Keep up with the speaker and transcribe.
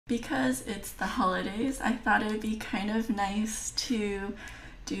because it's the holidays, I thought it would be kind of nice to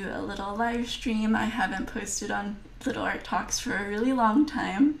do a little live stream. I haven't posted on Little Art Talks for a really long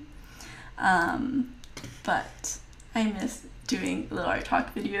time, but I miss doing Little Art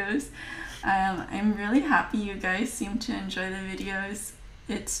Talk videos. I'm really happy you guys seem to enjoy the videos.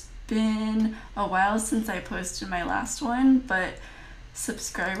 It's been a while since I posted my last one, but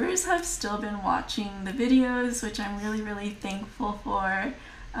subscribers have still been watching the videos, which I'm really thankful for.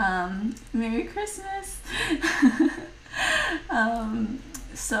 Merry Christmas!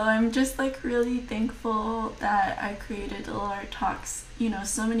 So I'm just like really thankful that I created Little Art Talks, you know,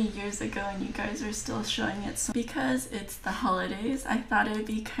 so many years ago, and you guys are still showing it. So because it's the holidays, I thought it would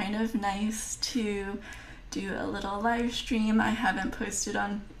be kind of nice to do a little live stream. I haven't posted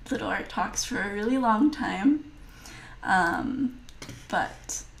on Little Art Talks for a really long time,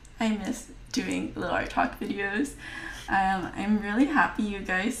 but I miss doing Little Art Talk videos. I'm really happy you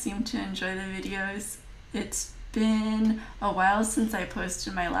guys seem to enjoy the videos. It's been a while since I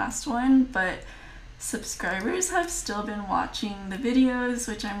posted my last one, but subscribers have still been watching the videos,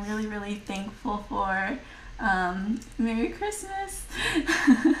 which I'm really thankful for. Merry Christmas!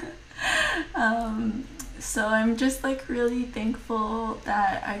 So I'm just like really thankful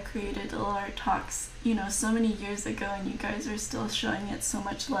that I created Little Art Talks, you know, so many years ago, and you guys are still showing it so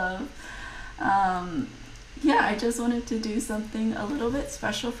much love. Yeah, I just wanted to do something a little bit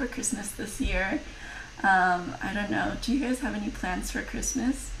special for Christmas this year. I don't know, do you guys have any plans for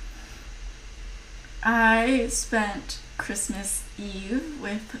Christmas? I spent Christmas Eve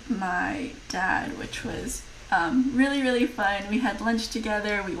with my dad, which was really fun. We had lunch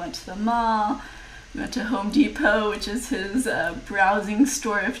together, we went to the mall, we went to Home Depot, which is his browsing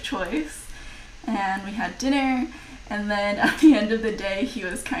store of choice, and we had dinner, and then at the end of the day he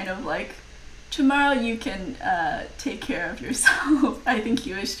was kind of like, tomorrow you can take care of yourself. I think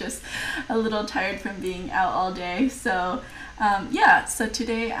he was just a little tired from being out all day. So yeah, so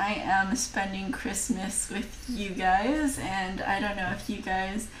today I am spending Christmas with you guys, and I don't know if you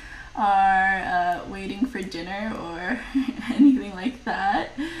guys are waiting for dinner or anything like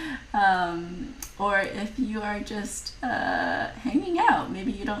that, or if you are just hanging out.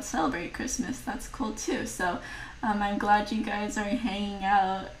 Maybe you don't celebrate Christmas, that's cool too. So I'm glad you guys are hanging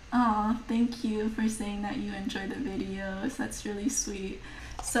out. Aw, thank you for saying that you enjoy the videos. That's really sweet.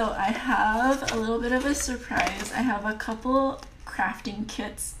 So I have a little bit of a surprise. I have a couple crafting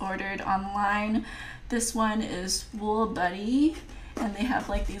kits ordered online. This one is Wool Buddy, and they have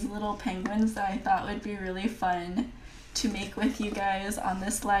like these little penguins that I thought would be really fun to make with you guys on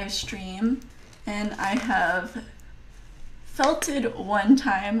this live stream. And I have felted one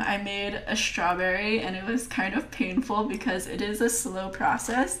time. I made a strawberry, and it was kind of painful because it is a slow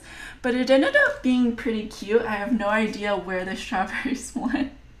process, but it ended up being pretty cute. I have no idea where the strawberries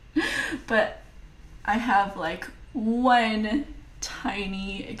went, but I have like one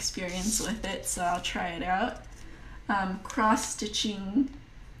tiny experience with it, so I'll try it out. Cross stitching,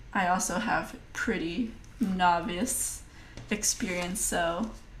 I also have pretty novice experience,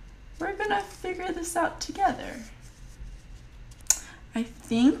 so we're gonna figure this out together. I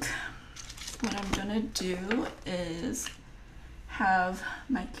think what I'm gonna do is have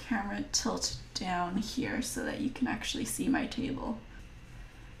my camera tilted down here so that you can actually see my table.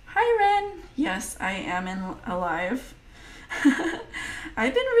 Hi Ren! Yes, I am alive.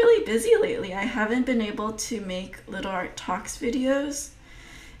 I've been really busy lately. I haven't been able to make Little Art Talks videos,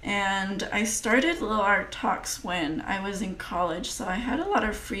 and I started Little Art Talks when I was in college, so I had a lot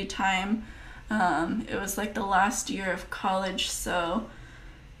of free time. It was like the last year of college, so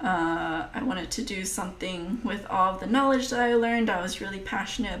I wanted to do something with all of the knowledge that I learned. I was really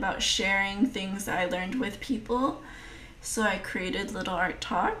passionate about sharing things that I learned with people, so I created Little Art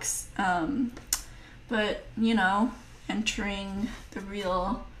Talks. But, you know, entering the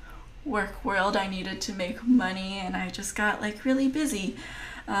real work world, I needed to make money, and I just got like really busy.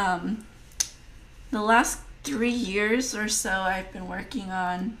 The last 3 years or so I've been working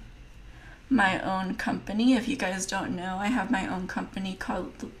on my own company. If you guys don't know, I have my own company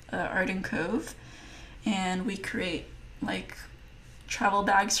called Art & Cove, and we create like travel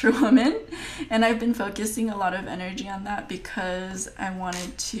bags for women, and I've been focusing a lot of energy on that because I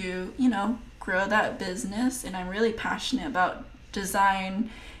wanted to, you know, grow that business, and I'm really passionate about design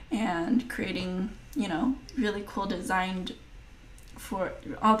and creating, you know, really cool designed for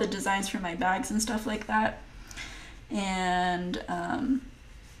all the designs for my bags and stuff like that. And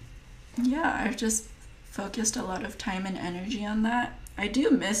yeah, I've just focused a lot of time and energy on that. I do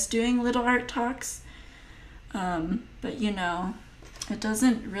miss doing Little Art Talks, but you know, it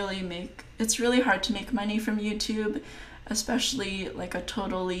doesn't really it's really hard to make money from YouTube, especially like a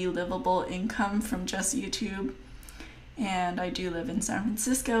totally livable income from just YouTube. And I do live in San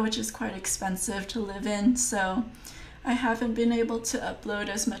Francisco, which is quite expensive to live in, so I haven't been able to upload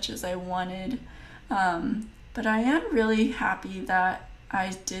as much as I wanted. But I am really happy that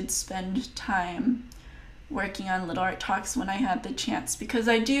I did spend time working on Little Art Talks when I had the chance, because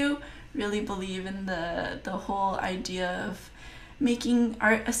I do really believe in the whole idea of making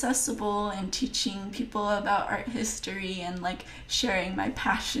art accessible and teaching people about art history and like sharing my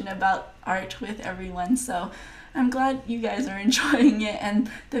passion about art with everyone. So I'm glad you guys are enjoying it,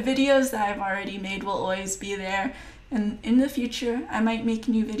 and the videos that I've already made will always be there. And in the future, I might make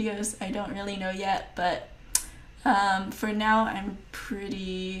new videos. I don't really know yet, but for now,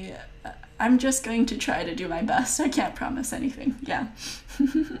 I'm just going to try to do my best. I can't promise anything. Yeah.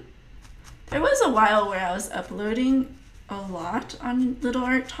 There was a while where I was uploading a lot on Little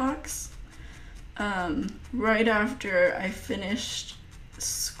Art Talks. Right after I finished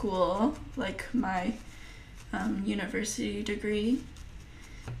school, like my university degree,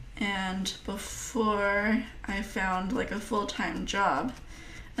 and before I found like a full-time job.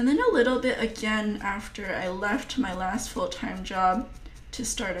 And then a little bit again after I left my last full-time job to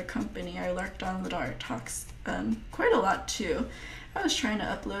start a company. I worked on Little Art Talks quite a lot too. I was trying to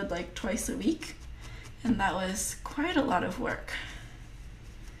upload like twice a week, and that was quite a lot of work.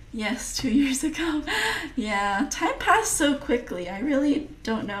 Yes, 2 years ago. Yeah, time passed so quickly. I really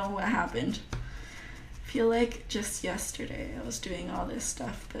don't know what happened. I feel like just yesterday I was doing all this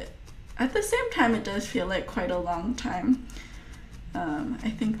stuff, but at the same time it does feel like quite a long time. I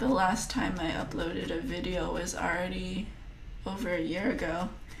think the last time I uploaded a video was already over a year ago,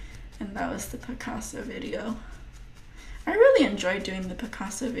 and that was the Picasso video. I really enjoyed doing the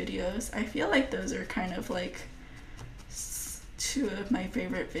Picasso videos. I feel like those are kind of like two of my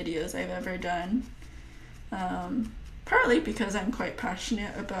favorite videos I've ever done. Partly because I'm quite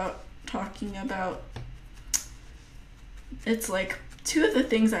passionate about talking about, it's like two of the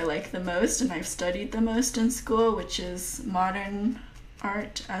things I like the most and I've studied the most in school, which is modern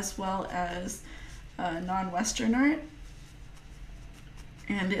art as well as non-Western art.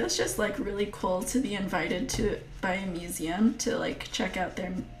 And it was just like really cool to be invited by a museum to like check out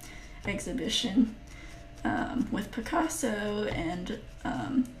their exhibition with Picasso, and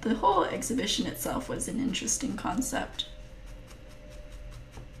the whole exhibition itself was an interesting concept.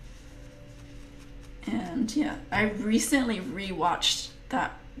 And yeah, I recently rewatched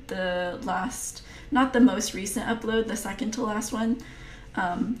not the most recent upload, the second to last one,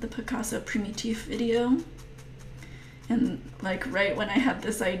 the Picasso Primitif video. And like right when I had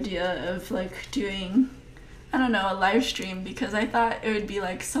this idea of like doing, I don't know, a live stream, because I thought it would be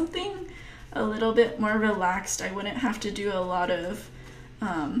like something a little bit more relaxed. I wouldn't have to do a lot of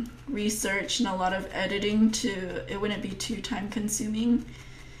research and a lot of editing it wouldn't be too time consuming.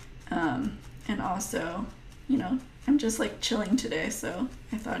 And also, you know, I'm just like chilling today, so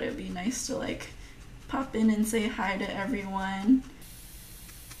I thought it'd be nice to like pop in and say hi to everyone.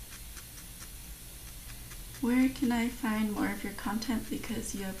 Where can I find more of your content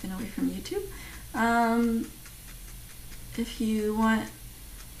because you have been away from YouTube? If you want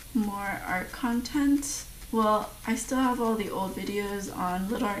more art content, well, I still have all the old videos on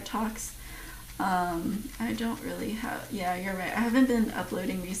Little Art Talks. I don't really have, yeah, you're right, I haven't been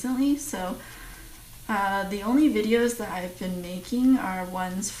uploading recently, so the only videos that I've been making are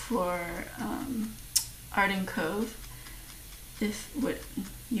ones for Art and Cove. If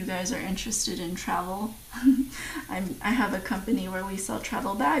you guys are interested in travel, I have a company where we sell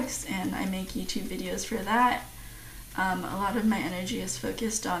travel bags, and I make YouTube videos for that. A lot of my energy is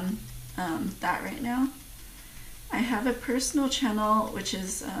focused on that right now. I have a personal channel which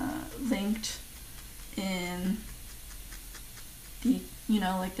is linked in the,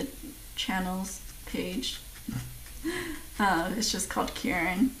 like the channels page. It's just called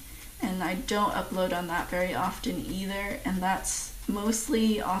Karen, and I don't upload on that very often either, and that's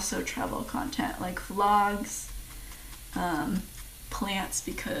mostly also travel content, like vlogs, plants,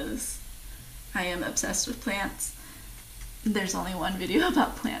 because I am obsessed with plants. There's only one video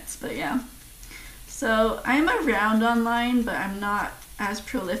about plants, but yeah. So I'm around online, but I'm not as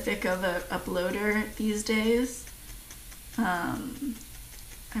prolific of an uploader these days.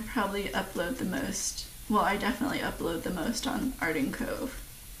 I probably upload the most, well, I definitely upload the most on Art and Cove.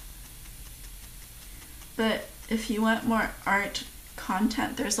 But if you want more art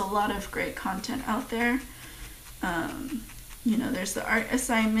content, there's a lot of great content out there. There's the art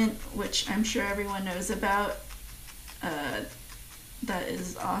assignment, which I'm sure everyone knows about. That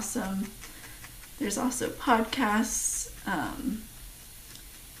is awesome. There's also podcasts.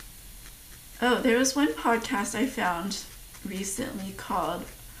 There was one podcast I found recently called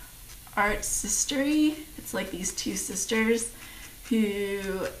Art Sistery. It's like these two sisters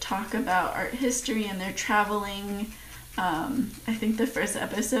who talk about art history, and they're traveling. I think the first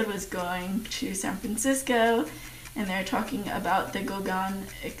episode was going to San Francisco, and they're talking about the Gauguin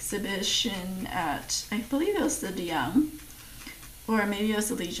exhibition at, I believe it was the Deworm, or maybe it was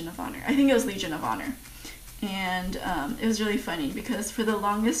the Legion of Honor. I think it was Legion of Honor. And it was really funny because for the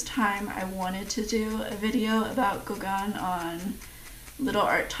longest time I wanted to do a video about Gauguin on Little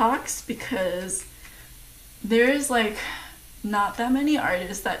Art Talks, because there's like not that many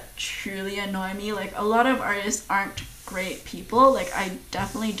artists that truly annoy me. Like, a lot of artists aren't great people. Like, I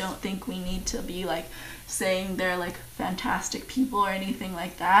definitely don't think we need to be like saying they're like fantastic people or anything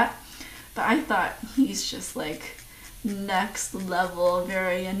like that, but I thought he's just like next level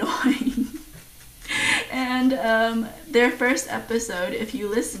very annoying. And their first episode, if you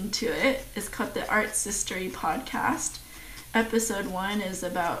listen to it, is called the Art Sistery podcast. Episode 1 is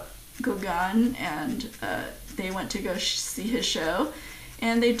about Gauguin, and they went to go see his show,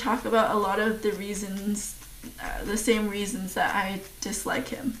 and they talk about a lot of the reasons, the same reasons that I dislike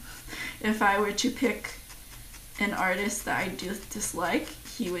him. If I were to pick an artist that I do dislike,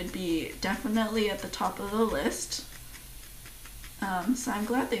 he would be definitely at the top of the list. So I'm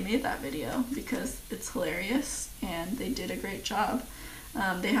glad they made that video because it's hilarious and they did a great job.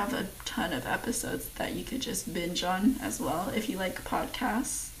 They have a ton of episodes that you could just binge on as well if you like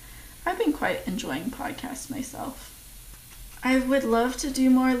podcasts. I've been quite enjoying podcasts myself. I would love to do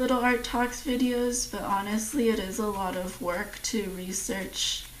more Little Art Talks videos, but honestly it is a lot of work to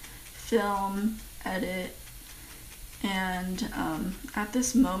research, film, edit, and at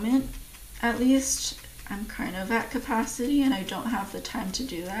this moment, at least, I'm kind of at capacity and I don't have the time to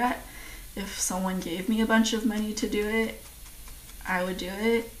do that. If someone gave me a bunch of money to do it, I would do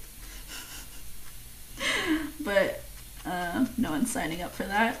it. But no one's signing up for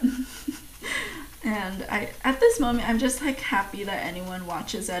that. And at this moment, I'm just like happy that anyone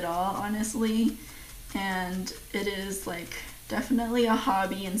watches at all, honestly. And it is like definitely a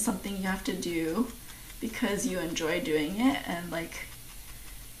hobby and something you have to do because you enjoy doing it, and like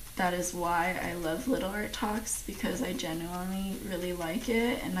that is why I love Little Art Talks, because I genuinely really like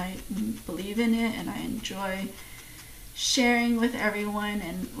it and I believe in it and I enjoy sharing with everyone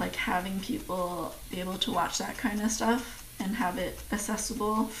and like having people be able to watch that kind of stuff and have it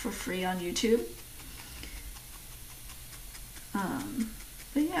accessible for free on YouTube.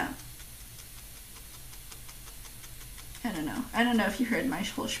 But yeah, I don't know if you heard my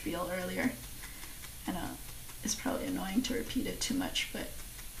whole spiel earlier. I know it's probably annoying to repeat it too much, but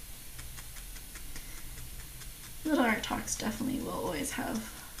Little Art Talks definitely will always have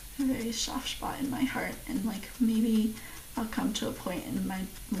a very soft spot in my heart, and like maybe I'll come to a point in my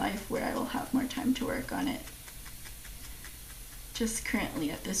life where I will have more time to work on it. Just currently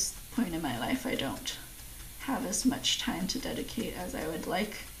at this point in my life, I don't have as much time to dedicate as I would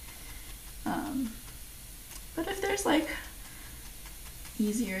like. But if there's like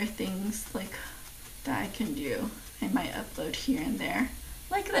easier things like that I can do, I might upload here and there.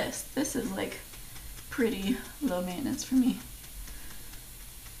 Like this. This is like pretty low maintenance for me.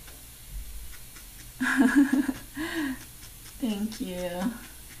 Thank you.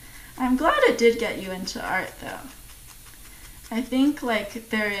 I'm glad it did get you into art though. I think like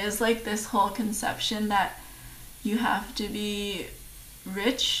there is like this whole conception that you have to be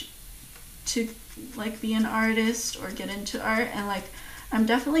rich to like be an artist or get into art, and like I'm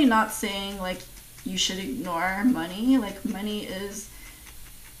definitely not saying like you should ignore money. Like money is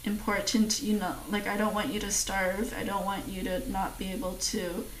important, you know, like I don't want you to starve. I don't want you to not be able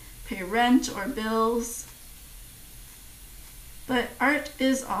to pay rent or bills. But art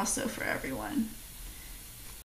is also for everyone.